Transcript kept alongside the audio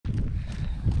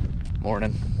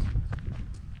Morning.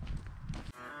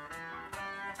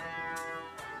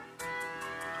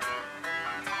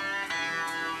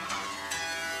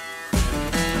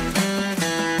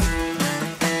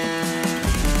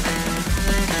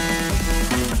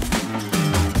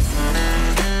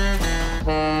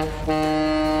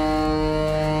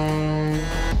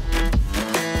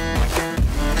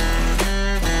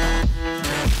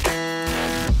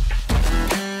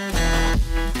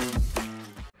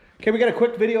 Okay, we got a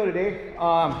quick video today.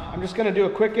 I'm just gonna do a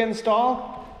quick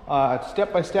install,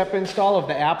 step-by-step install of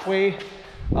the Appway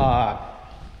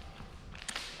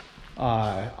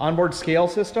onboard scale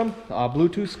system,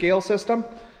 Bluetooth scale system.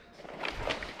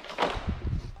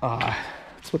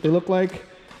 That's what they look like.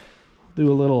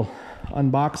 Do a little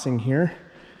unboxing here.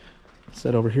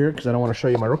 Set over here because I don't want to show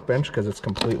you my workbench because it's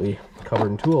completely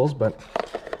covered in tools, but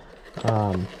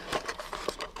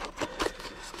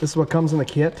this is what comes in the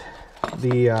kit.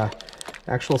 The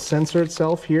actual sensor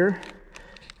itself here,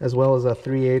 as well as a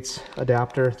 3/8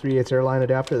 adapter, 3/8 airline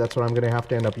adapter. That's what I'm going to have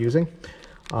to end up using.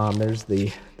 There's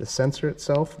the sensor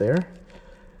itself there,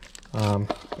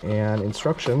 and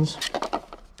instructions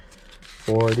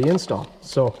for the install.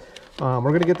 So we're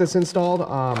going to get this installed.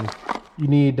 You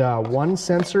need one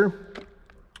sensor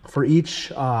for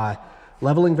each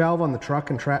leveling valve on the truck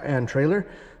and trailer.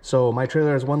 So my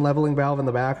trailer has one leveling valve in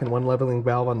the back and one leveling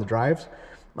valve on the drives.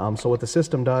 So what the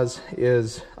system does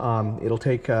is it'll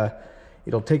take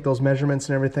those measurements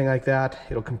and everything like that.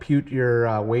 It'll compute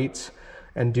your weights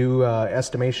and do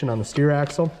estimation on the steer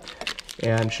axle,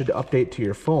 and should update to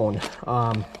your phone.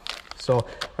 So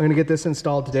I'm going to get this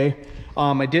installed today.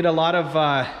 I did a lot of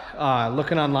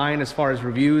looking online as far as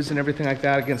reviews and everything like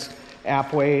that against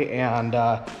Appway and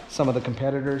some of the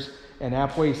competitors, and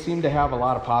Appway seemed to have a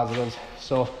lot of positives.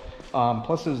 So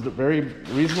plus it was very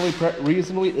reasonably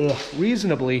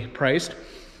priced.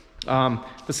 The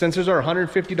sensors are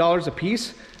 $150 a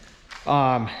piece,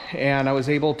 and I was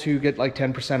able to get like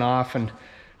 10% off, and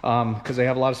because they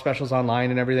have a lot of specials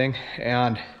online and everything.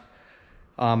 And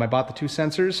I bought the two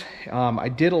sensors. I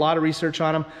did a lot of research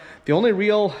on them. The only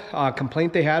real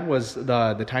complaint they had was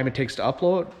the time it takes to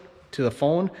upload to the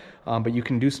phone, but you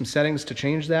can do some settings to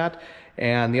change that.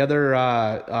 And the other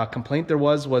complaint there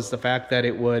was the fact that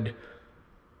it would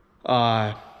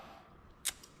a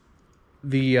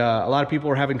lot of people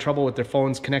were having trouble with their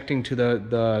phones connecting to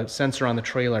the sensor on the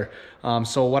trailer.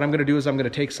 So what I'm going to do is I'm going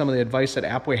to take some of the advice that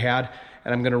Appway had,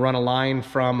 and I'm going to run a line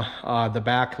from the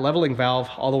back leveling valve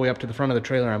all the way up to the front of the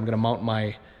trailer. I'm going to mount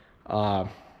my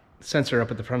sensor up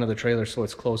at the front of the trailer so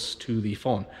it's close to the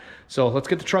phone. So let's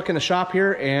get the truck in the shop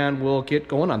here and we'll get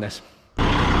going on this.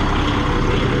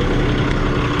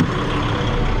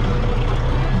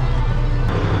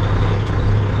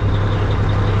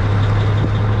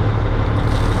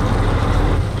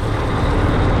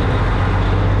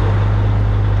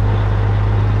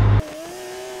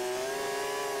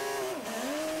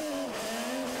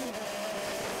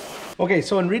 Okay,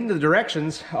 so in reading the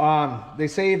directions, they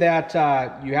say that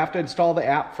you have to install the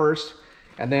app first,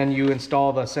 and then you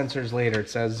install the sensors later. It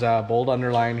says bold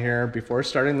underline here, before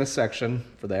starting this section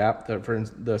for the app, for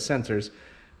the sensors,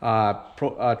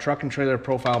 truck and trailer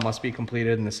profile must be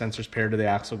completed and the sensors paired to the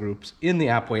axle groups in the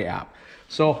Appway app.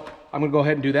 So I'm gonna go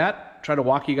ahead and do that, try to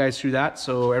walk you guys through that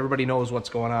so everybody knows what's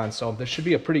going on. So this should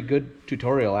be a pretty good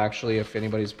tutorial actually if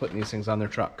anybody's putting these things on their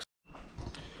trucks.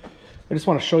 I just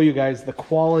want to show you guys the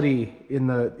quality in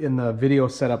the video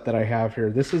setup that I have here.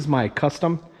 This is my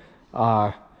custom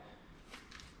tripod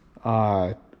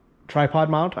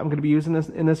mount I'm going to be using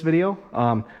in this video.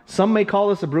 Some may call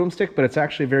this a broomstick, but it's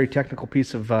actually a very technical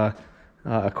piece of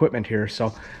equipment here.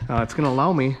 So it's going to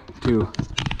allow me to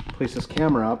place this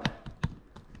camera up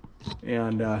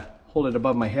and hold it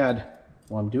above my head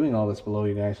while I'm doing all this below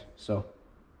you guys. So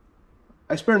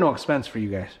I spare no expense for you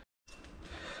guys.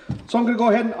 So I'm going to go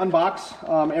ahead and unbox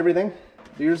everything.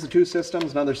 Here's the two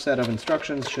systems, another set of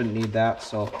instructions, shouldn't need that,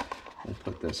 so I'll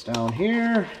put this down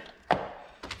here.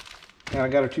 And I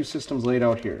got our two systems laid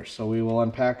out here, so we will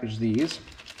unpackage these.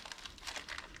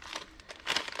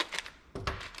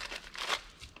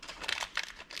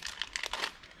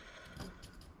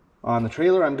 On the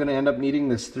trailer, I'm going to end up needing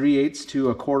this 3/8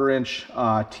 to 1/4 inch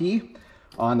T.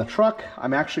 On the truck,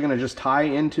 I'm actually going to just tie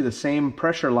into the same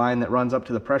pressure line that runs up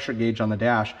to the pressure gauge on the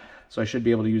dash. So I should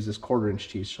be able to use this 1/4 inch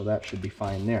T, so that should be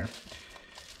fine there.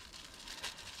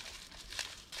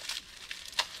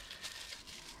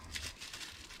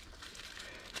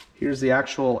 Here's the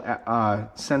actual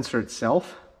sensor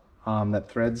itself that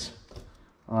threads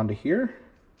onto here.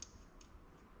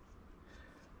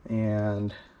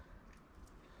 And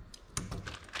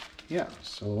yeah,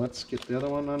 so let's get the other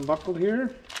one unbuckled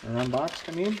here, or unboxed,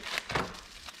 I mean.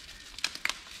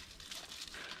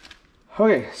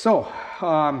 Okay, so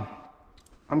I'm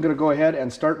going to go ahead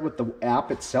and start with the app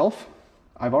itself.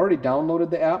 I've already downloaded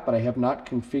the app, but I have not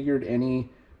configured any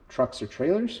trucks or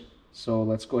trailers. So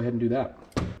let's go ahead and do that.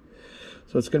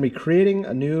 So it's going to be creating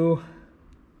a new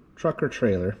truck or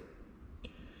trailer.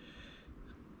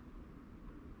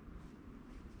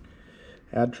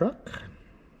 Add truck.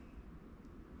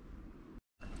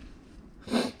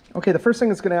 Okay, the first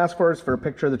thing it's going to ask for is for a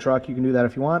picture of the truck. You can do that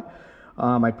if you want.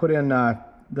 I put in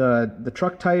the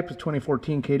truck type,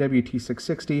 2014 KW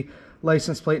T660,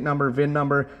 license plate number, VIN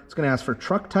number. It's going to ask for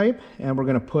truck type, and we're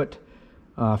going to put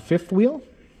fifth wheel.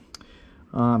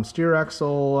 Steer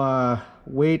axle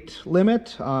weight limit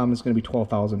is going to be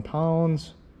 12,000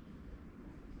 pounds.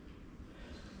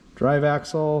 Drive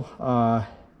axle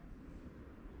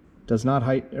does not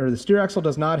the steer axle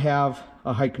does not have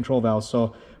a height control valve,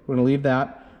 so we're going to leave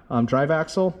that. Drive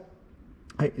axle,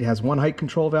 it has one height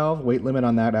control valve. Weight limit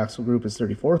on that axle group is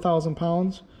 34,000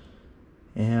 pounds.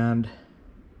 And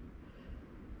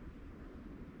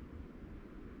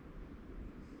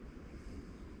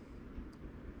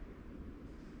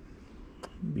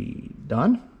be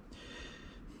done.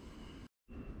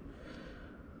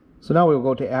 So now we'll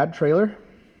go to add trailer.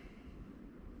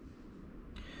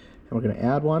 And we're going to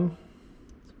add one.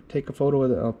 Take a photo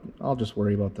of it. I'll just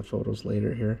worry about the photos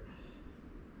later here.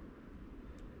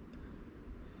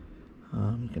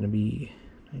 Going to be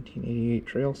 1988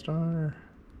 Trailstar,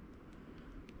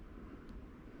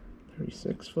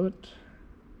 36 foot.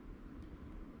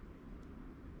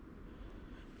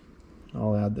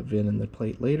 I'll add the VIN and the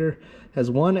plate later.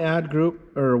 Has one add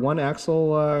group or one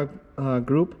axle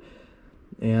group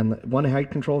and one height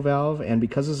control valve. And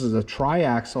because this is a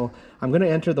tri-axle, I'm going to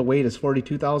enter the weight as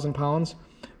 42,000 pounds.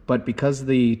 But because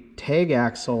the tag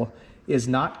axle is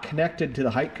not connected to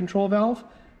the height control valve,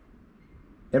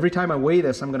 every time I weigh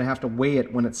this, I'm going to have to weigh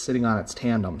it when it's sitting on its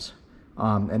tandems.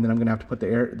 And then I'm going to have to put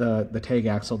the tag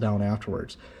axle down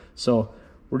afterwards. So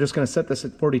we're just going to set this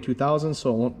at 42,000 so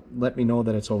it won't let me know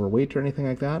that it's overweight or anything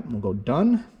like that. We'll go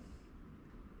done.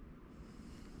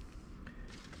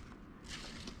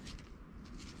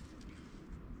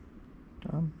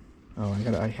 Done. Oh,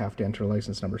 I have to enter a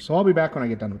license number. So I'll be back when I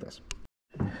get done with this.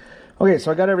 Okay,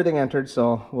 so I got everything entered,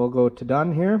 so we'll go to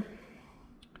done here.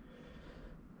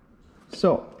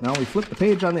 So now we flip the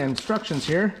page on the instructions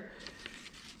here,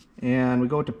 and we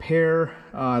go to pair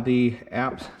the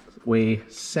Appway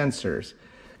sensors.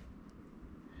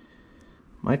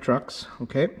 My trucks,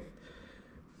 okay.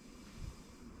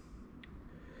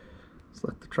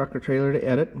 Select the truck or trailer to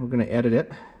edit. We're going to edit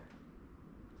it.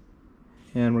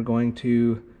 And we're going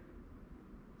to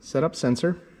set up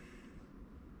sensor.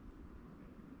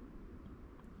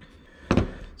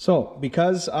 So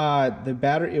because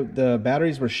the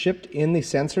batteries were shipped in the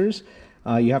sensors,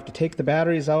 you have to take the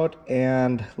batteries out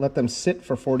and let them sit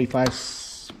for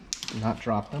 45, not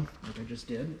drop them like I just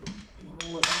did.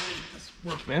 Roll it on this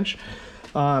workbench.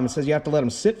 It says you have to let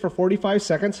them sit for 45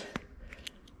 seconds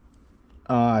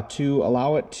to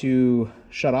allow it to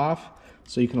shut off,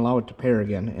 so you can allow it to pair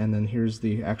again. And then here's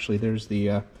there's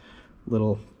the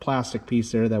little plastic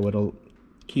piece there that would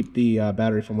keep the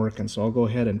battery from working. So I'll go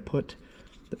ahead and put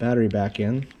the battery back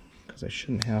in, because I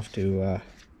shouldn't have to,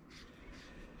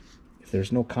 if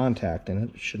there's no contact in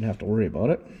it, I shouldn't have to worry about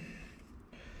it.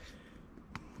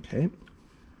 Okay,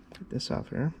 get this off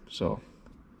here. So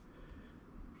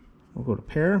we'll go to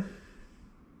pair.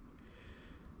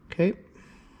 Okay.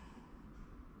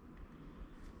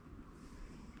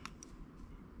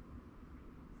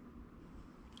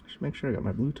 I should make sure I got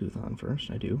my Bluetooth on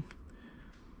first. I do.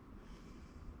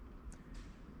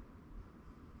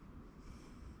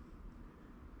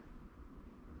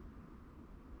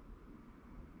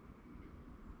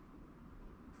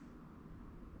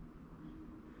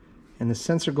 And the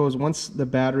sensor goes, once the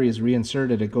battery is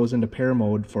reinserted, it goes into pair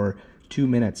mode for 2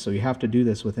 minutes. So you have to do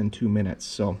this within 2 minutes.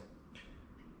 So,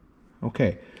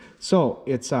 okay. So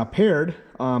it's paired.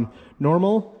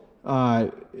 Normal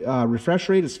refresh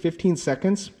rate is 15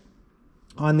 seconds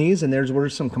on these. And there were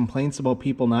some complaints about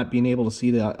people not being able to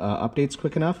see the updates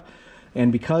quick enough.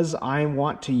 And because I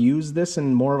want to use this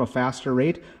in more of a faster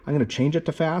rate, I'm going to change it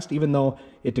to fast, even though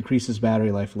it decreases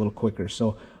battery life a little quicker.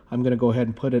 So I'm going to go ahead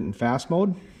and put it in fast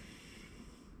mode.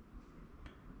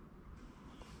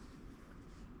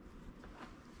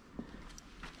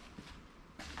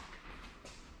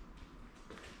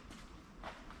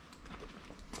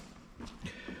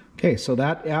 Okay, so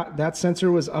that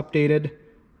sensor was updated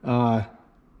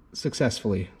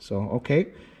successfully. So, okay.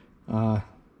 I'm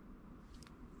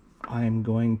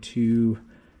going to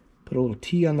put a little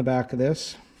T on the back of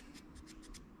this.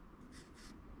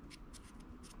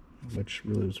 which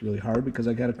really was really hard because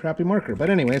I got a crappy marker. But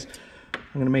anyways, I'm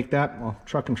going to make that, well,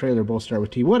 truck and trailer both start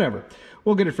with T, whatever.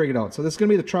 We'll get it figured out. So this is going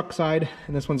to be the truck side,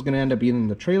 and this one's going to end up being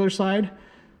the trailer side.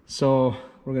 So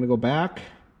we're going to go back,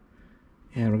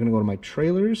 and we're going to go to my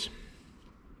trailers.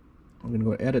 I'm going to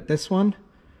go edit this one.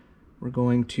 We're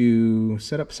going to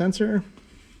set up sensor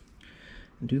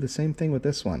and do the same thing with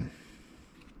this one.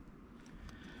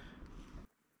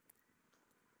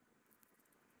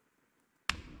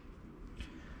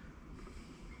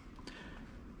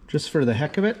 Just for the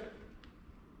heck of it,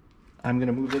 I'm going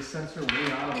to move this sensor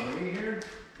way out of the way here,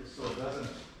 just so it doesn't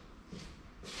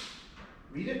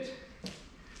read it.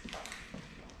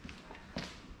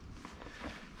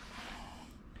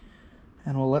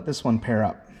 And we'll let this one pair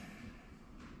up.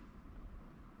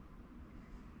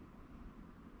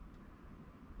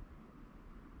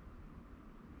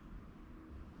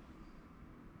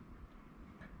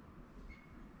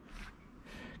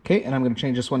 Okay, and I'm going to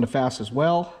change this one to fast as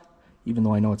well, even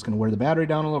though I know it's going to wear the battery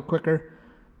down a little quicker,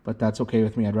 but that's okay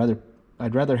with me.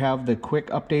 I'd rather have the quick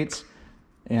updates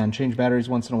and change batteries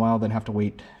once in a while than have to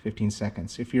wait 15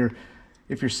 seconds. If you're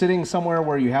sitting somewhere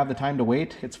where you have the time to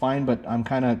wait, it's fine, but I'm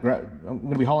going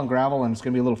to be hauling gravel and it's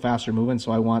going to be a little faster moving,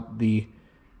 so I want the...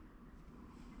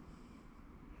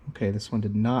 Okay, this one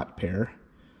did not pair.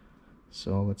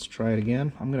 So let's try it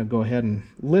again. I'm going to go ahead and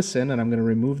listen, and I'm going to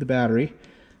remove the battery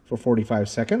for 45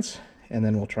 seconds, and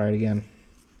then we'll try it again.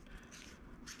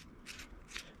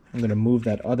 I'm going to move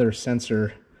that other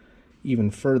sensor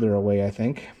even further away, I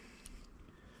think,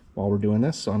 while we're doing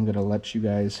this. So I'm going to let you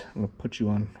guys, I'm going to put you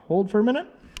on hold for a minute.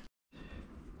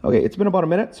 Okay, it's been about a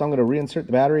minute, so I'm going to reinsert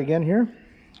the battery again here.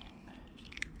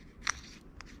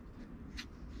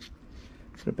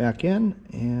 Put it back in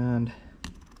and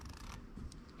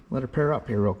let it pair up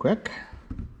here real quick.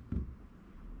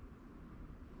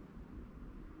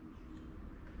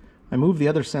 I moved the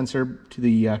other sensor to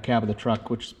the cab of the truck,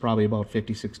 which is probably about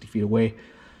 50-60 feet away.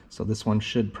 So this one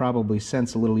should probably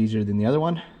sense a little easier than the other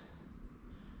one.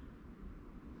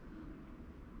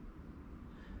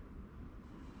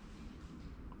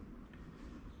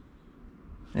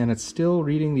 And it's still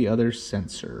reading the other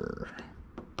sensor.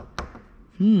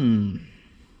 Well,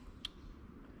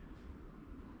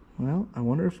 I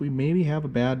wonder if we maybe have a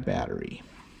bad battery.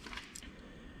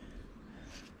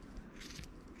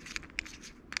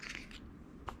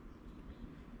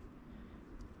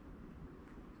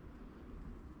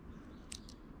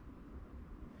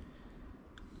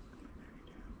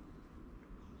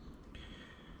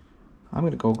 I'm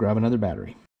going to go grab another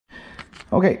battery.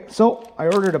 Okay, so I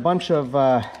ordered a bunch of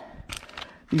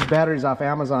these batteries off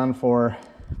Amazon for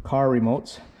car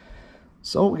remotes.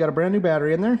 So we got a brand new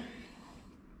battery in there.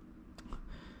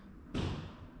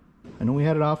 I know we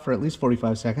had it off for at least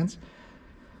 45 seconds.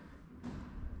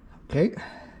 Okay.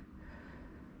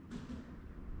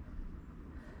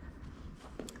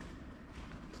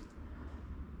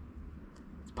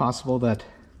 It's possible that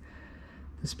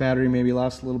this battery maybe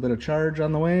lost a little bit of charge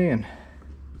on the way, and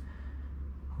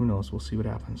who knows, we'll see what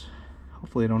happens.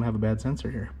 Hopefully I don't have a bad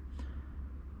sensor here.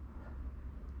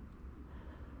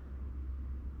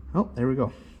 Oh, there we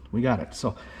go. We got it.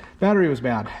 So battery was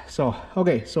bad. So,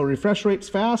 okay, so refresh rate's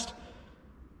fast.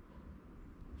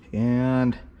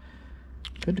 And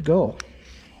good to go.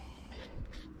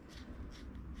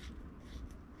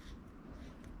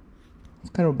 It's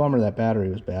kind of a bummer that battery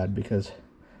was bad, because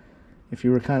if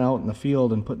you were kind of out in the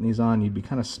field and putting these on, you'd be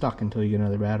kind of stuck until you get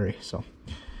another battery. So,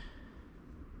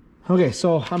 okay,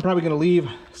 so I'm probably going to leave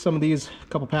some of these, a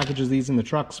couple packages of these in the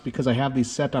trucks, because I have these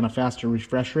set on a faster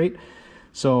refresh rate.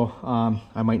 So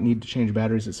I might need to change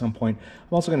batteries at some point.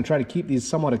 I'm also going to try to keep these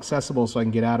somewhat accessible so I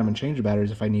can get at them and change the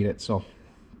batteries if I need it. So,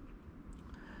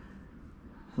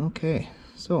 okay,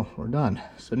 so we're done.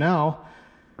 So now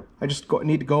I just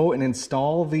need to go and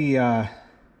install the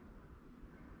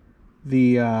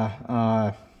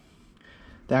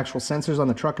actual sensors on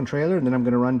the truck and trailer, and then I'm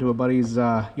going to run to a buddy's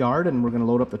yard, and we're going to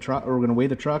load up the truck, or we're going to weigh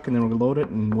the truck, and then we're going to load it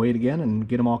and weigh it again and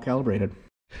get them all calibrated.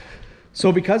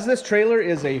 So because this trailer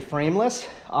is a frameless,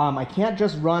 I can't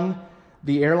just run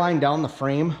the airline down the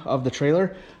frame of the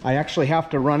trailer. I actually have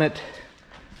to run it.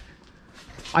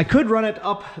 I could run it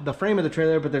up the frame of the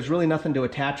trailer, but there's really nothing to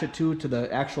attach it to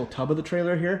the actual tub of the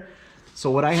trailer here.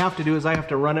 So what I have to do is I have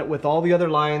to run it with all the other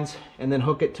lines and then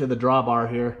hook it to the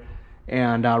drawbar here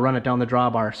and run it down the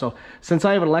drawbar. So since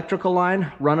I have an electrical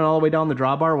line running all the way down the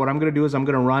drawbar, what I'm going to do is I'm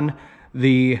going to run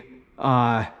the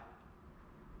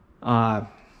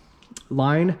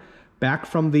line back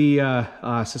from the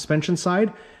suspension side,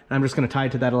 and I'm just going to tie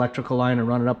it to that electrical line and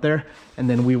run it up there, and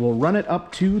then we will run it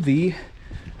up to the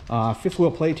fifth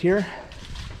wheel plate here,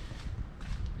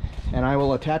 and I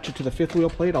will attach it to the 5th wheel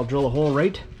plate. I'll drill a hole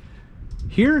right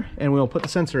here, and we'll put the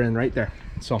sensor in right there.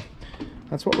 So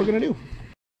that's what we're gonna do.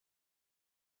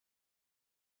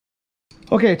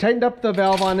 Okay, tightened up the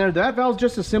valve on there. That valve's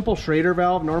just a simple Schrader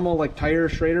valve, normal like tire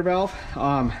Schrader valve.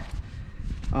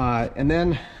 And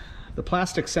then the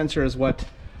plastic sensor is what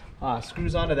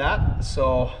screws onto that.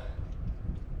 So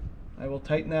I will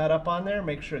tighten that up on there,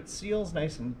 make sure it seals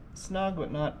nice and snug,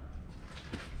 but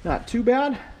not too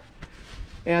bad.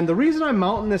 And the reason I'm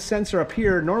mounting this sensor up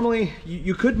here, normally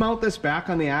you could mount this back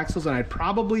on the axles and I'd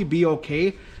probably be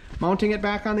okay mounting it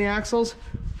back on the axles,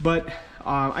 but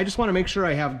I just want to make sure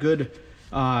I have good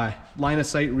line of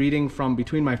sight reading from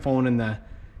between my phone and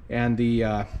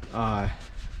the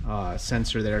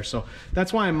sensor there. So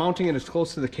that's why I'm mounting it as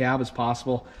close to the cab as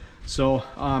possible. So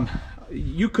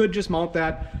you could just mount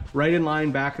that right in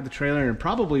line back of the trailer and it'd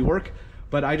probably work,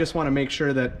 but I just want to make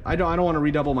sure that I don't want to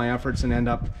redouble my efforts and end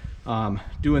up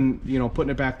doing, you know, putting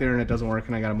it back there and it doesn't work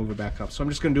and I got to move it back up. So I'm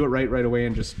just going to do it right away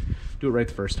and just do it right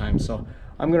the first time. So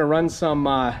I'm going to run some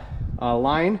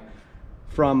line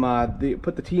from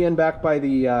put the T in back by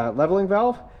the leveling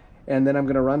valve, and then I'm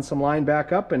going to run some line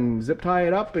back up and zip tie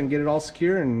it up and get it all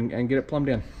secure and get it plumbed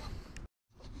in.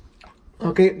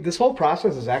 Okay, this whole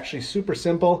process is actually super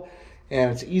simple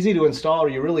and it's easy to install.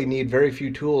 You really need very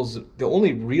few tools. The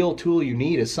only real tool you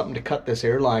need is something to cut this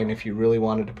airline if you really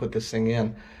wanted to put this thing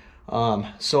in.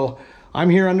 So I'm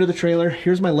here under the trailer.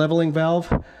 Here's my leveling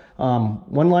valve.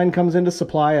 One line comes into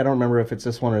supply. I don't remember if it's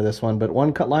this one or this one, but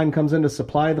one cut line comes in to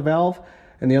supply the valve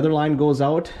and the other line goes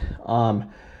out.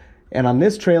 And on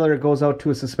this trailer, it goes out to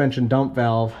a suspension dump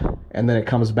valve and then it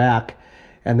comes back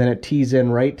and then it tees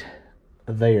in right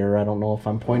there. I don't know if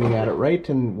I'm pointing at it right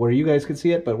and where you guys can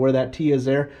see it, but where that T is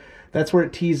there, that's where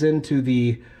it tees into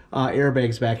the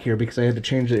airbags back here, because I had to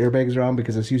change the airbags around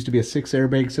because this used to be a 6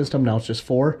 airbag system. Now it's just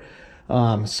 4.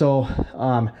 I'm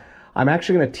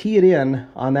actually going to tee it in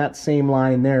on that same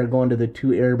line there going to the 2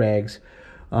 airbags.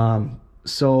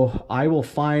 So I will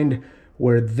find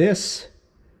where this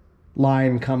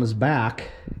line comes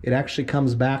back. It actually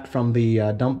comes back from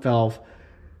the dump valve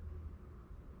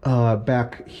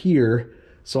back here.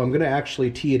 So I'm going to actually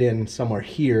tee it in somewhere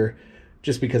here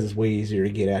just because it's way easier to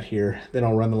get at here. Then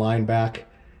I'll run the line back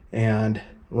and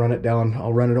run it down.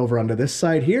 I'll run it over onto this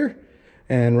side here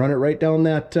and run it right down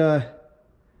that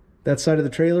that side of the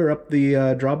trailer, up the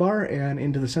drawbar and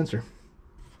into the sensor.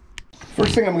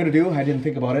 First thing I'm going to do, I didn't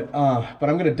think about it, but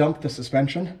I'm going to dump the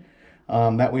suspension.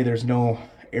 That way there's no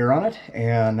air on it,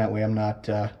 and that way I'm not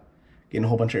getting a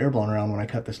whole bunch of air blowing around when I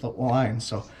cut this line.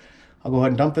 So I'll go ahead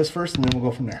and dump this first and then we'll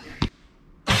go from there.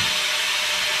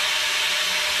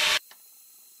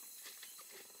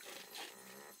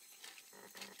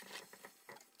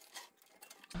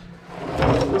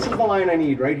 This is the line I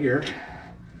need right here.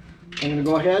 I'm going to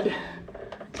go ahead.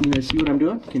 Can you guys see what I'm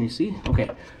doing? Can you see? Okay.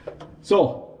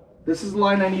 So this is the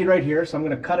line I need right here. So I'm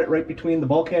going to cut it right between the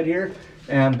bulkhead here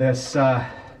and this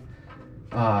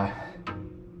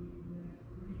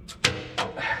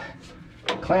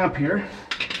clamp here.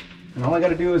 And all I got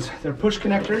to do is, they're push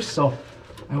connectors, so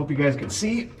I hope you guys can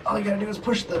see. All you got to do is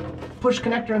push the push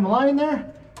connector in the line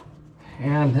there,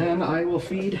 and then I will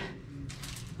feed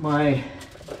my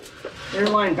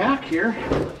airline back here.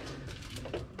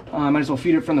 I might as well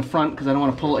feed it from the front because I don't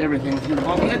want to pull everything through the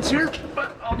bulkheads here,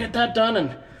 but I'll get that done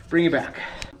and bring you back.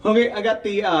 Okay, I got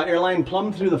the airline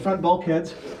plumbed through the front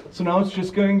bulkheads, so now it's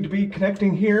just going to be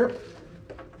connecting here.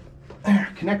 There,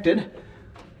 connected.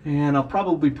 And I'll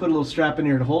probably put a little strap in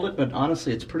here to hold it, but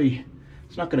honestly it's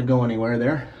not going to go anywhere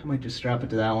there. I might just strap it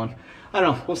to that one. I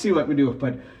don't know, we'll see what we do,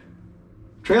 but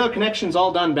trailer connection's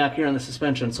all done back here on the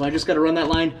suspension, so I just got to run that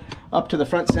line up to the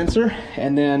front sensor,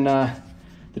 and then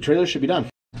the trailer should be done.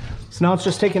 So now it's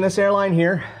just taking this airline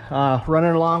here,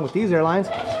 running along with these airlines,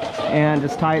 and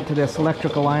just tie it to this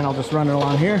electrical line. I'll just run it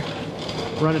along here,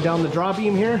 run it down the draw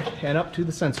beam here, and up to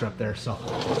the sensor up there. So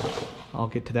I'll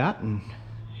get to that, and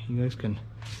you guys can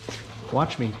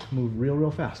watch me move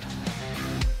real fast.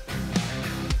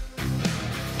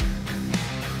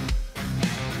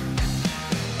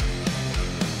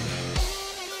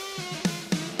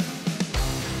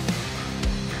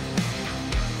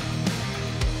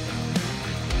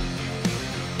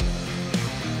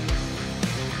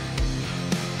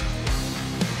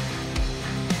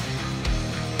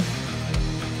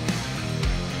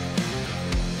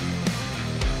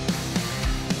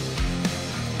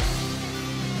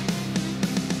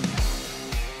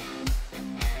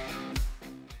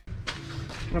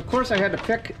 And of course I had to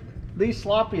pick the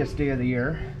sloppiest day of the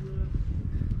year.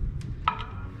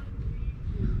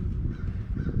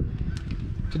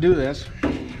 To do this.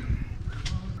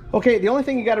 Okay, the only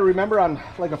thing you got to remember on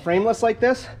like a frameless like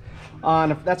this,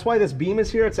 that's why this beam is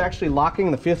here. It's actually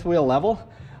locking the fifth wheel level.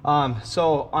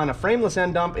 So on a frameless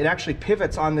end dump, it actually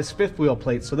pivots on this fifth wheel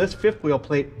plate. So this fifth wheel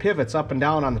plate pivots up and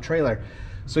down on the trailer.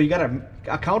 So you got to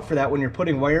account for that when you're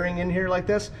putting wiring in here like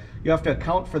this. You have to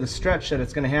account for the stretch that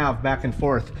it's going to have back and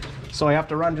forth. So I have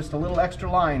to run just a little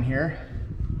extra line here.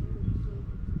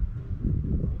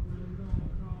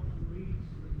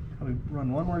 Probably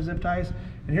run one more zip ties.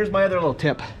 And here's my other little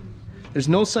tip. There's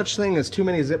no such thing as too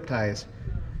many zip ties.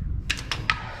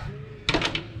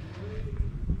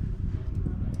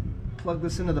 Plug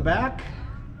this into the back.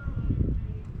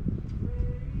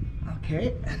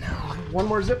 Okay, and now one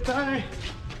more zip tie.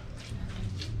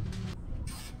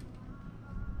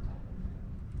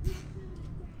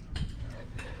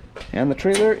 And the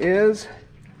trailer is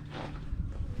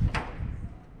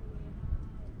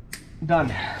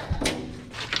done.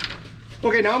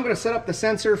 Okay, now I'm going to set up the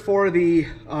sensor for the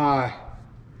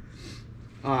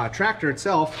tractor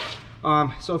itself.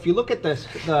 So if you look at this,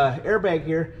 the airbag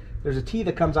here, there's a T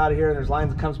that comes out of here and there's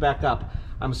lines that comes back up.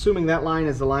 I'm assuming that line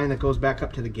is the line that goes back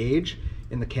up to the gauge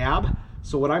in the cab.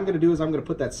 So what I'm going to do is I'm going to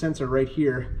put that sensor right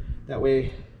here. That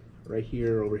way, right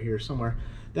here, over here somewhere.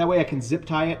 That way I can zip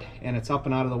tie it and it's up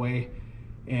and out of the way,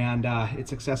 and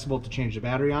it's accessible to change the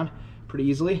battery on pretty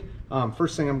easily.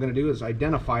 First thing I'm going to do is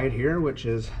identify it here, which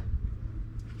is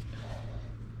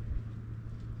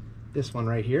this one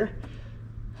right here.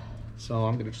 So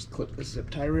I'm going to just clip this zip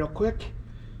tie real quick.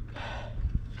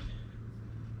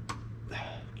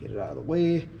 Get it out of the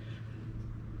way.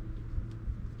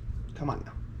 Come on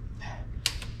now.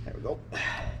 There we go.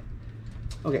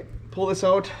 Okay, pull this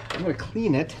out. I'm going to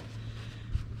clean it.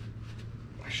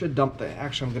 I should dump the,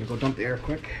 actually I'm going to go dump the air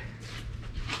quick.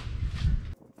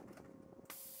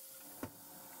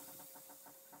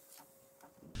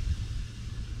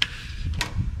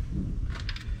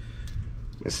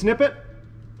 Snip it,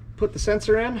 put the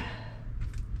sensor in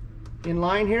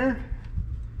line here.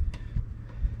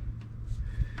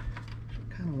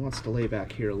 Kind of wants to lay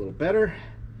back here a little better,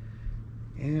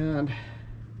 and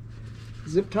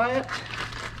zip tie it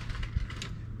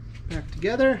back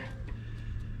together.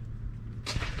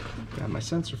 Grab my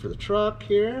sensor for the truck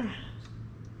here,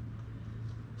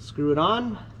 screw it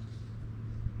on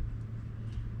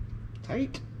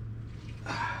tight.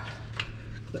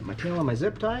 Clip my tail on my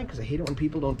zip tie because I hate it when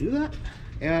people don't do that.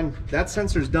 And that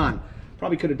sensor's done.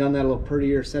 Probably could have done that a little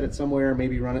prettier, set it somewhere,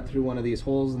 maybe run it through one of these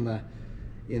holes in the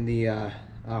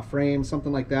frame,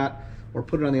 something like that, or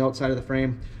put it on the outside of the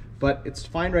frame. But it's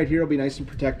fine right here. It'll be nice and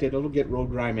protected. It'll get road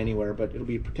grime anywhere, but it'll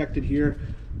be protected here.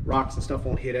 Rocks and stuff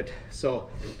won't hit it. So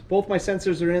both my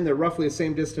sensors are in. They're roughly the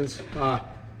same distance to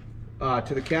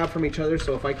the cab from each other.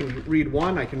 So if I can read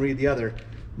one, I can read the other.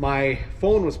 My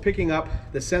phone was picking up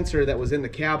the sensor that was in the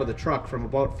cab of the truck from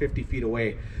about 50 feet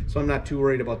away. So I'm not too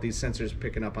worried about these sensors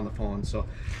picking up on the phone. So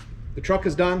the truck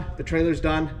is done, the trailer's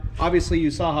done. Obviously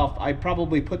you saw how I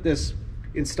probably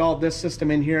installed this system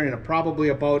in here in probably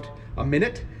about a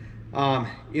minute.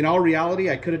 In all reality,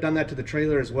 I could have done that to the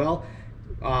trailer as well.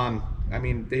 I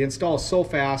mean, the install is so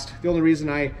fast. The only reason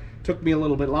it took me a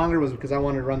little bit longer was because I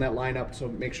wanted to run that line up, so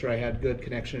make sure I had good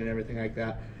connection and everything like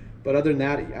that. But other than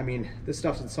that, I mean, this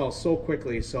stuff's installed so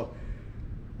quickly. So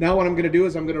now what I'm going to do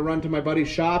is I'm going to run to my buddy's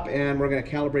shop and we're going to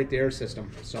calibrate the air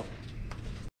system. So,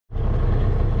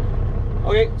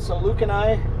 okay, so Luke and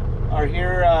I are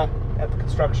here at the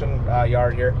construction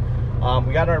yard here.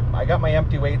 I got my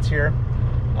empty weights here.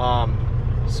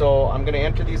 So I'm going to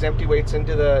enter these empty weights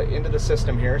into the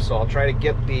system here. So I'll try to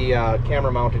get the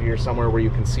camera mounted here somewhere where you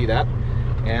can see that,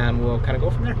 and we'll kind of go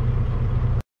from there.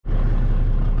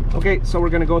 Okay, so we're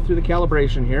going to go through the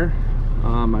calibration here.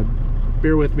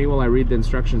 Bear with me while I read the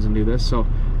instructions and do this. So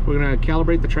we're going to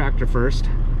calibrate the tractor first.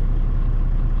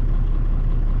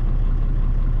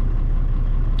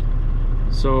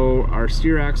 So our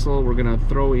steer axle, we're going to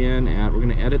throw in at, we're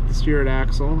going to edit the steer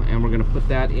axle, and we're going to put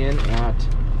that in at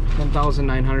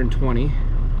 10,920.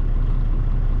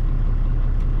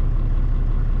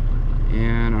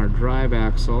 And our drive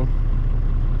axle,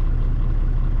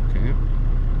 okay.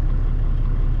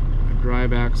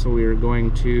 Drive axle we are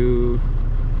going to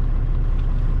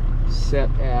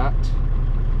set at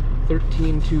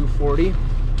 13,240.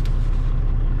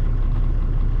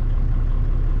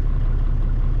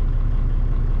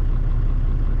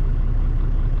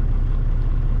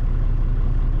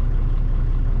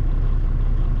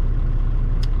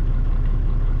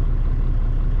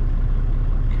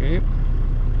 Okay.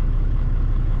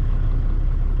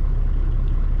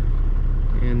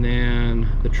 And then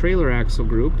the trailer axle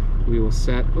group we will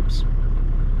set, oops,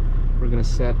 we're going to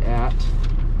set at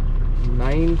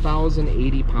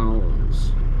 9,080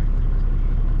 pounds.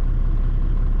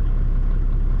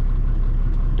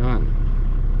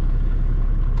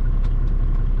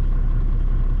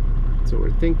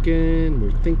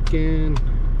 thinking.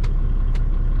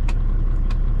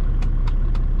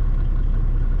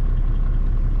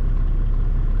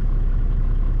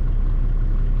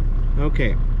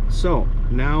 Okay, so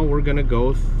now we're gonna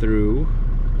go through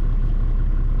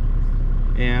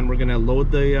and we're gonna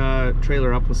load the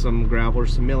trailer up with some gravel or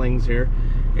some millings here,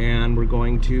 and we're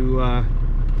going to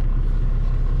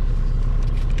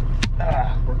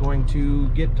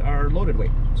get our loaded weight.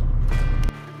 So.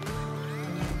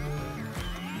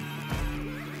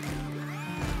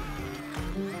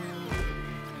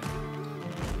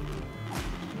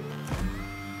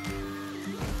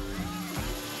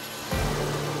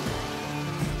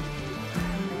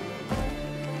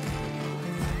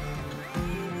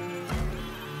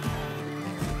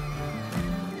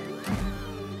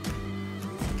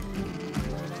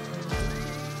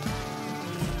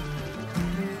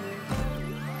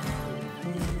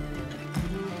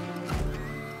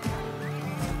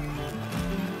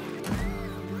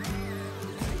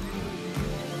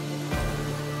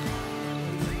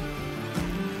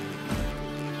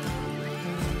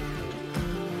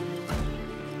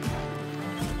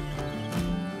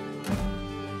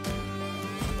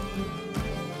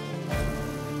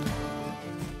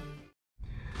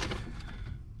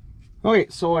 Okay,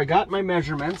 so I got my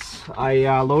measurements. I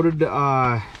loaded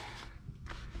out.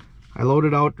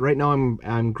 Right now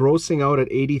I'm grossing out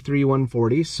at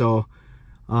 83,140. So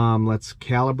let's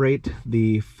calibrate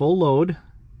the full load.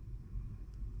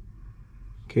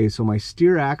 Okay, so my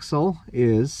steer axle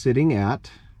is sitting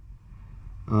at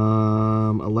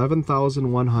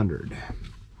 11,100.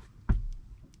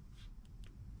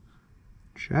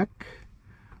 Check.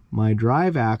 My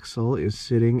drive axle is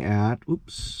sitting at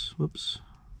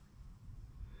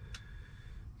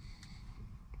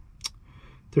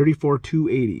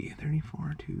 34,280.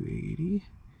 34,280.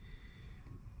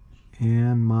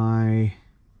 And my,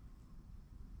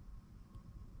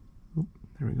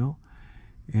 there we go.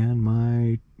 And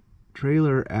my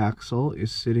trailer axle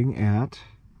is sitting at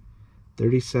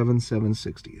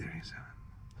 37,760.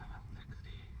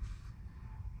 37,760.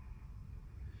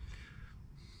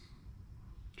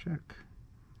 Check.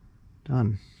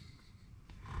 Done.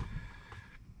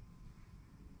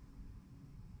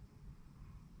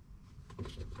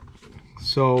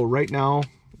 So right now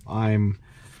I'm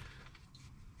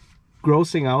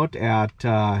grossing out at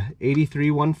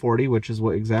 83,140, which is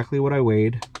exactly what I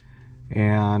weighed,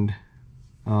 and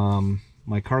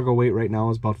my cargo weight right now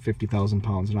is about 50,000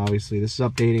 pounds. And obviously this is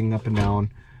updating up and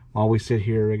down while we sit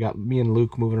here. I got me and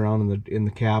Luke moving around in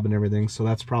the cab and everything, so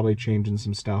that's probably changing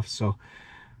some stuff. So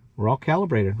we're all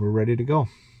calibrated, we're ready to go.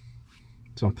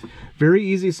 So very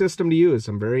easy system to use.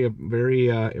 I'm very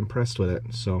impressed with it.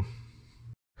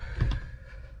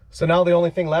 So now the only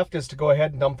thing left is to go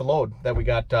ahead and dump the load that we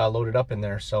got loaded up in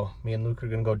there. So me and Luke are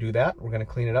gonna go do that. We're gonna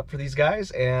clean it up for these guys,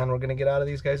 and we're gonna get out of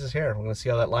these guys' hair. We're gonna see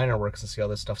how that liner works and see how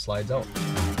this stuff slides out.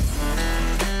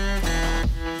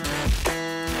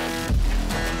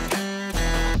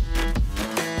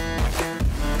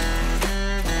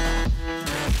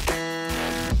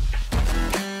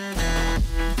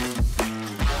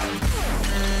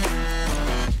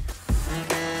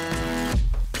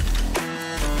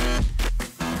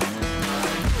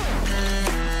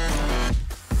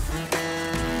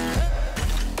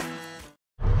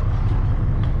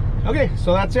 Okay,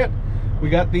 so that's it. We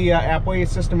got the Appway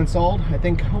system installed. I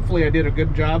think hopefully I did a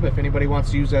good job if anybody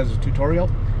wants to use it as a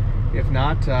tutorial. If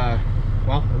not,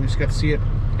 well, at least got to see it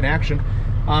in action.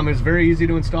 It's very easy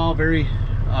to install, really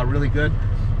good.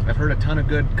 I've heard a ton of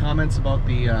good comments about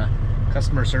the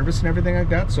customer service and everything like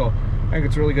that, so I think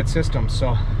it's a really good system.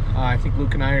 So I think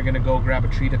Luke and I are gonna go grab a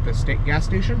treat at the gas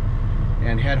station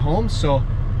and head home. So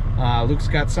Luke's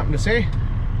got something to say.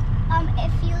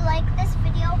 If you like this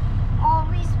video,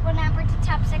 always remember to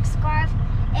tap subscribe.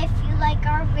 If you like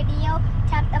our video,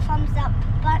 tap the thumbs up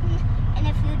button, and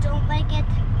if you don't like it,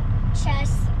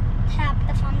 just tap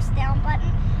the thumbs down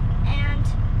button, and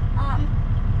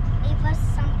leave us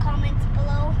some comments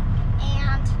below.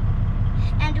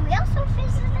 And we also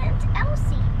visited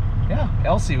Elsie. Yeah,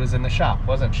 Elsie was in the shop,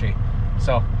 wasn't she?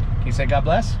 So can you say God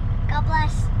bless? God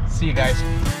bless. See you guys.